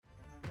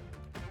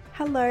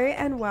Hello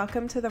and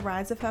welcome to the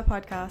Rise of Her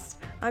podcast.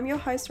 I'm your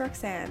host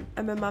Roxanne.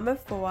 I'm a mum of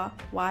 4,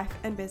 wife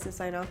and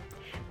business owner.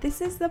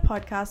 This is the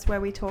podcast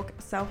where we talk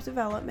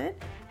self-development,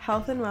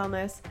 health and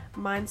wellness,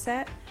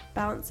 mindset,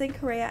 balancing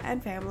career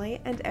and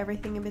family, and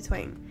everything in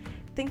between.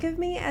 Think of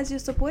me as your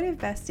supportive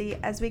bestie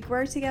as we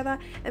grow together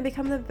and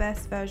become the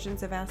best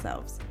versions of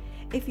ourselves.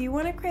 If you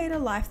want to create a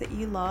life that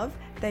you love,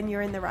 then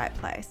you're in the right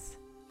place.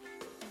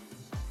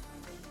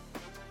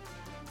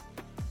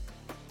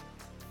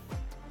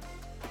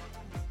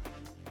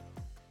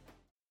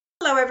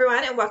 Hello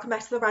everyone and welcome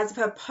back to the Rise of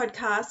Her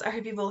podcast. I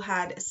hope you've all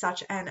had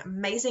such an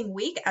amazing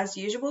week. As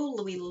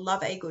usual, we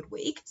love a good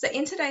week. So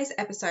in today's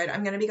episode,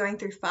 I'm going to be going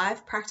through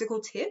 5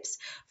 practical tips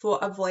for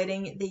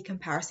avoiding the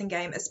comparison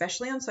game,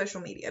 especially on social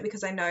media,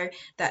 because I know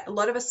that a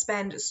lot of us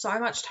spend so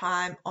much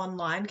time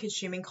online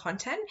consuming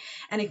content,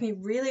 and it can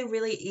be really,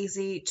 really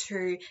easy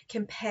to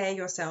compare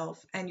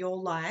yourself and your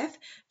life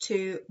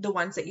to the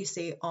ones that you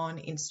see on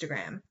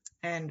Instagram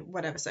and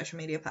whatever social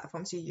media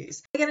platforms you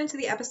use. To get into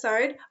the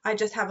episode, I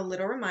just have a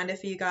little reminder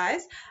for you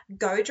guys.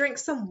 Go drink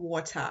some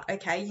water,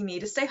 okay? You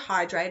need to stay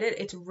hydrated.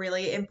 It's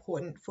really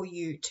important for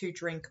you to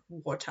drink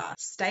water.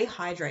 Stay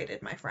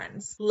hydrated, my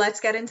friends.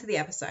 Let's get into the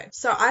episode.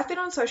 So I've been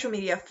on social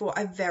media for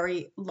a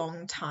very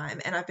long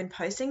time, and I've been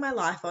posting my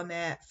life on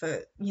there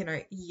for,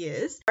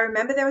 years. I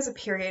remember there was a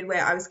period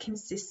where I was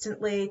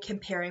consistently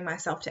comparing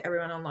myself to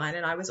everyone online,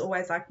 and I was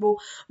always like, well,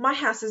 my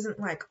house isn't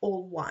like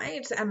all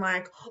white, and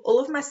like all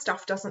of my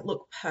stuff doesn't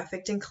look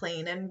perfect and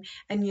clean, and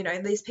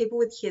these people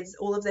with kids,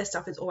 all of their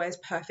stuff is always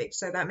perfect,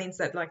 so that means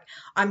that like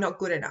I'm not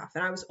good enough.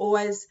 And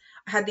I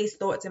had these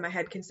thoughts in my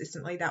head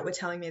consistently that were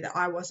telling me that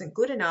I wasn't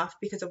good enough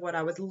because of what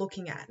I was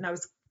looking at, and I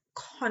was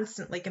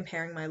constantly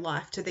comparing my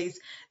life to these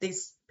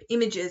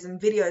images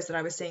and videos that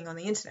I was seeing on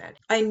the internet.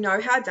 I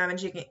know how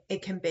damaging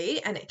it can be,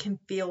 and it can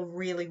feel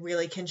really,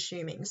 really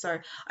consuming. So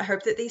I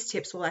hope that these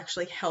tips will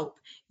actually help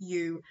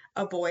you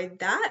avoid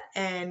that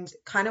and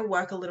kind of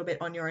work a little bit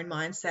on your own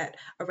mindset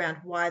around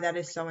why that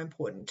is so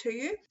important to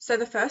you. So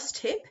the first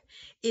tip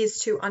is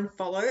to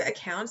unfollow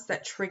accounts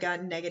that trigger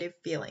negative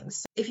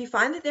feelings. If you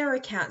find that there are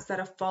accounts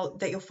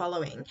that you're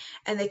following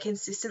and they're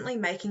consistently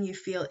making you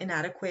feel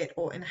inadequate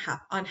or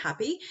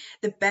unhappy,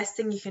 the best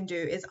thing you can do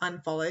is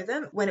unfollow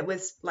them. When it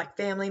was like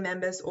family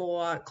members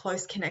or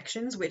close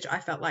connections, which I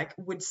felt like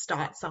would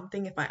start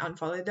something if I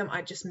unfollowed them,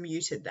 I just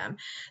muted them.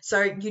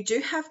 So you do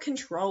have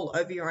control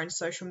over your own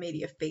social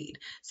media feed.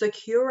 So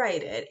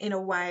curate it in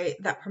a way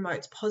that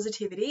promotes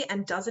positivity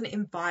and doesn't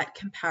invite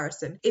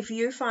comparison. If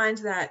you find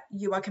that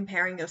you are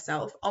comparing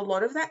yourself, a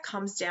lot of that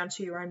comes down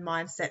to your own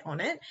mindset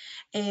on it.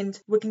 And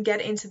we can get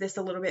into this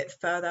a little bit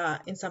further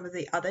in some of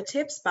the other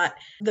tips, but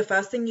the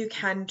first thing you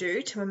can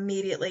do to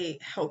immediately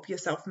help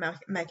yourself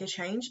make a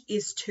change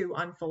is to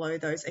unfollow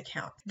those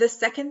accounts. The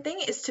second thing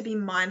is to be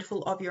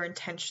mindful of your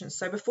intentions.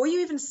 So before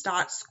you even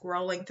start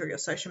scrolling through your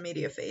social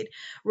media feed,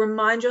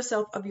 remind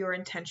yourself of your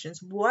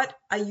intentions. What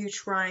are you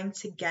trying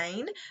to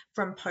gain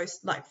from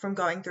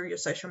going through your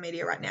social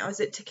media right now? Is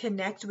it to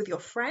connect with your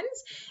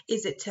friends?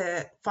 Is it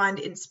to find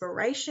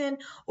inspiration?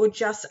 Or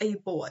just are you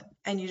bored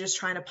and you're just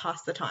trying to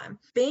pass the time?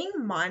 Being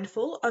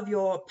mindful of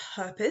your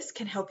purpose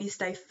can help you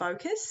stay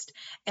focused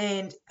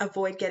and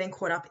avoid getting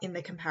caught up in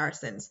the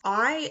comparisons.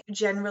 I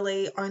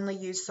generally only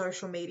use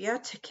social media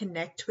to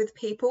connect with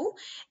people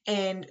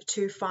and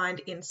to find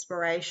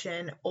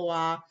inspiration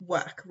or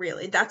work,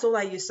 really. That's all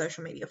I use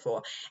social media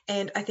for.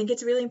 And I think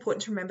it's really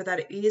important to remember that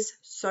it is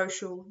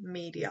social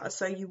media.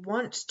 So you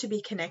want to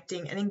be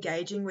connecting and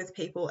engaging with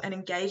people and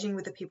engaging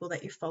with the people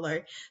that you follow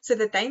so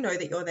that they know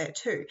that you're there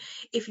too.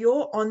 If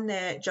you're on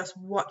there just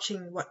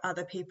watching what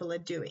other people are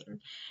doing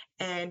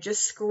and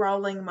just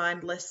scrolling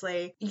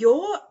mindlessly,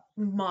 your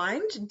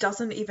mind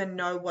doesn't even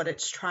know what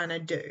it's trying to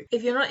do.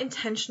 If you're not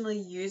intentionally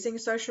using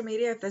social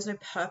media, if there's no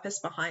purpose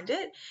behind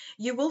it,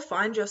 you will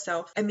find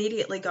yourself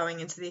immediately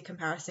going into the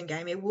comparison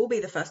game. It will be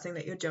the first thing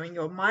that you're doing.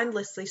 You're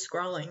mindlessly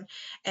scrolling,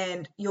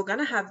 and you're going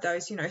to have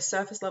those,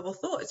 surface level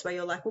thoughts where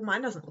you're like, well,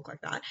 mine doesn't look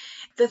like that.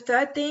 The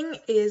third thing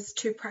is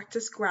to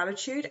practice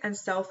gratitude and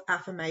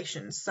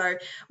self-affirmations. So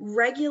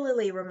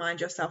regularly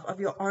remind yourself of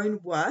your own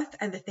worth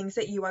and the things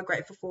that you are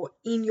grateful for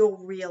in your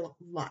real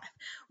life.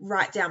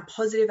 Write down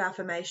positive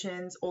affirmations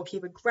or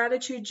keep a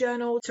gratitude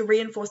journal to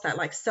reinforce that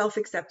like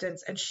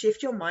self-acceptance and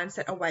shift your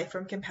mindset away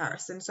from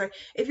comparison. So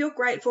if you're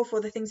grateful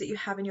for the things that you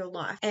have in your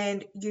life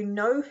and you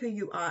know who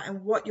you are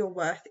and what your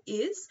worth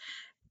is,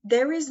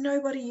 there is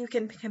nobody you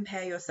can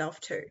compare yourself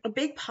to. A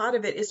big part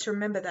of it is to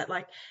remember that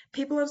like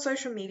people on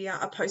social media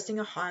are posting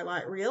a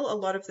highlight reel a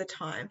lot of the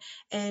time.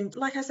 And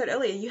like I said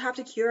earlier, you have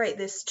to curate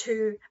this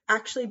to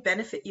actually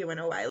benefit you in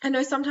a way. I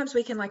know sometimes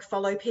we can like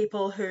follow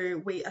people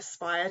who we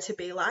aspire to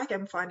be like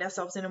and find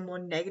ourselves in a more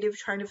negative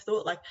train of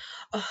thought, like,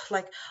 oh,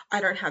 like I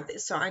don't have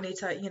this, so I need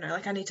to,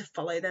 I need to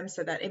follow them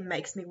so that it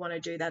makes me want to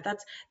do that.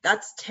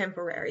 That's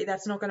temporary.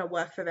 That's not going to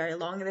work for very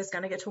long. There's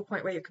going to get to a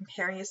point where you're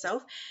comparing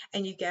yourself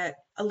and you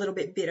get a little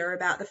bit bitter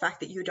about the fact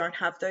that you don't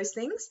have those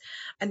things.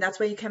 And that's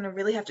where you kind of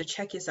really have to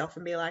check yourself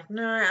and be like,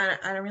 no,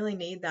 I don't really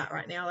need that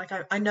right now. Like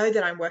I know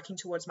that I'm working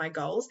towards my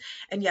goals,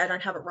 and yeah, I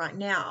don't have it right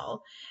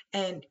now.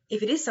 And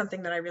if it is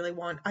something that I really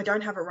want, I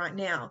don't have it right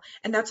now,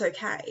 and that's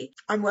okay.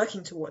 I'm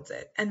working towards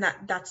it, and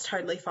that's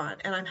totally fine,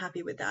 and I'm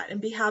happy with that.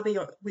 And be happy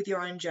with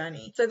your own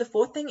journey. So the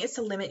fourth thing is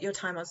to limit your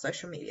time on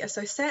social media.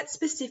 So set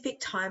specific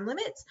time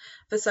limits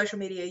for social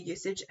media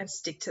usage and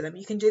stick to them.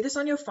 You can do this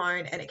on your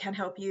phone, and it can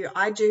help you.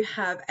 I do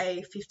have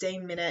a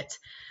 15-minute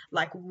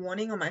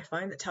warning on my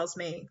phone that tells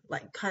me,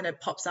 kind of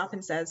pops up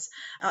and says,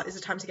 is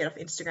it time to get off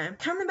Instagram?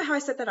 Can't remember how I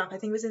set that up. I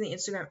think it was in the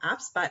Instagram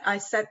apps, but I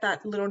set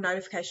that little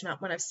notification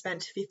up when I've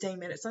spent 15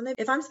 minutes on there.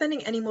 If I'm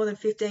spending any more than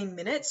 15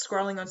 minutes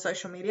scrolling on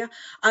social media,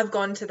 I've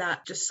gone to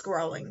that just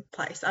scrolling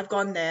place. I've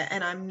gone there,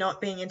 and I'm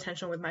not being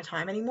intentional with my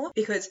time anymore,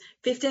 because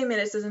 15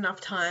 minutes is enough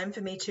time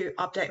for me to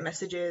update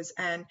messages,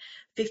 and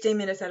 15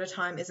 minutes at a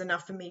time is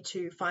enough for me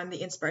to find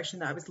the inspiration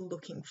that I was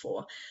looking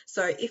for.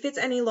 So if it's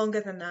any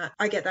longer than that,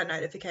 I get that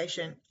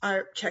notification.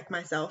 I check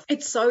myself.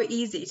 It's so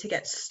easy to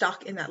get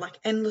stuck in that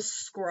endless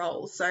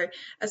scroll. So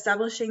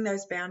establishing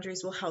those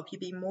boundaries will help you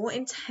be more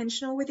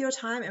intentional with your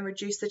time and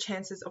reduce the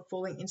chances of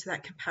falling into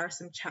that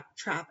comparison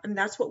trap. And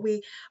that's what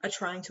we are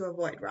trying to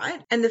avoid,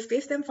 right? And the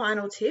fifth and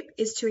final tip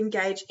is to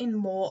engage in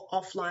more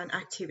offline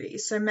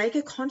activities. So make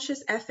a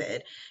conscious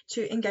effort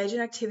to engage in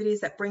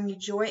activities that bring you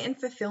joy and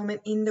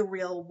fulfillment in the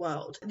real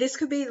world. This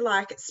could be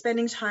like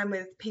spending time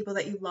with people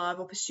that you love,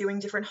 or pursuing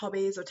different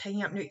hobbies, or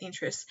taking up new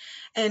interests.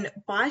 And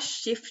by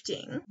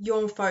shifting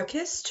your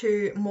focus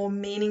to more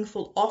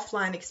meaningful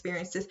offline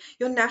experiences,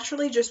 you'll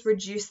naturally just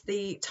reduce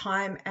the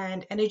time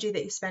and energy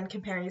that you spend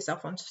comparing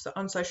yourself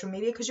on social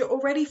media, because you're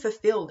already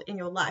fulfilled in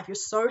your life. You're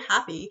so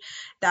happy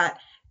that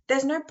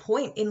there's no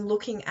point in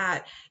looking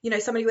at,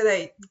 somebody with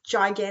a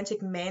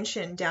gigantic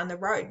mansion down the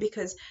road,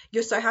 because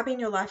you're so happy in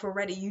your life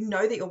already. You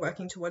know that you're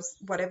working towards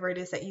whatever it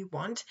is that you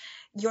want.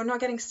 You're not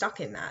getting stuck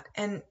in that.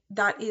 And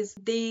that is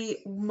the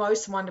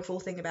most wonderful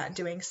thing about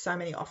doing so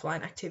many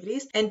offline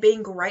activities, and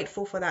being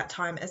grateful for that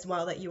time as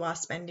well that you are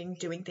spending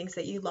doing things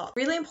that you love.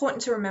 Really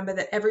important to remember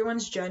that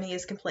everyone's journey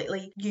is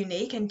completely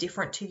unique and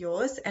different to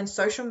yours, and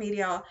social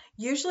media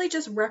usually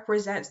just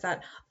represents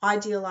that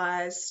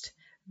idealized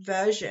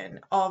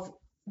version of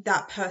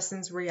that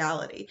person's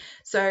reality.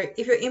 So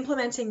if you're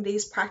implementing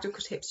these practical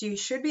tips, you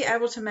should be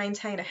able to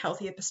maintain a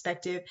healthier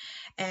perspective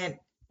and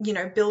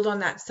build on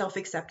that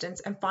self-acceptance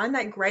and find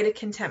that greater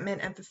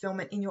contentment and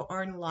fulfillment in your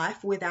own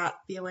life without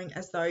feeling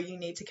as though you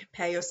need to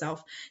compare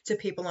yourself to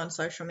people on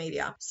social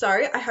media. So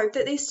I hope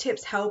that these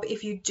tips help.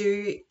 If you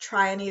do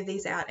try any of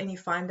these out and you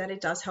find that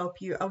it does help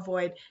you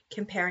avoid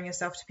comparing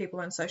yourself to people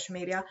on social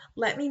media,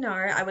 let me know.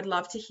 I would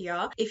love to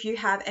hear. If you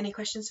have any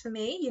questions for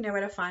me, you know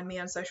where to find me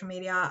on social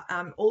media.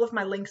 All of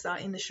my links are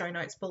in the show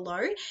notes below,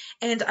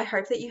 and I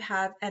hope that you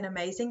have an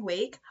amazing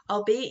week.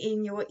 I'll be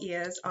in your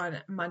ears on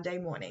Monday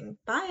morning.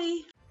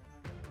 Bye.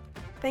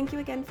 Thank you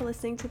again for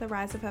listening to the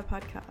Rise of Her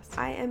podcast.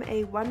 I am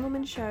a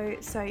one-woman show,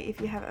 so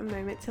if you have a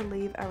moment to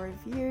leave a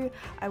review,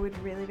 I would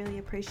really, really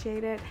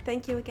appreciate it.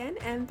 Thank you again,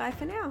 and bye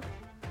for now.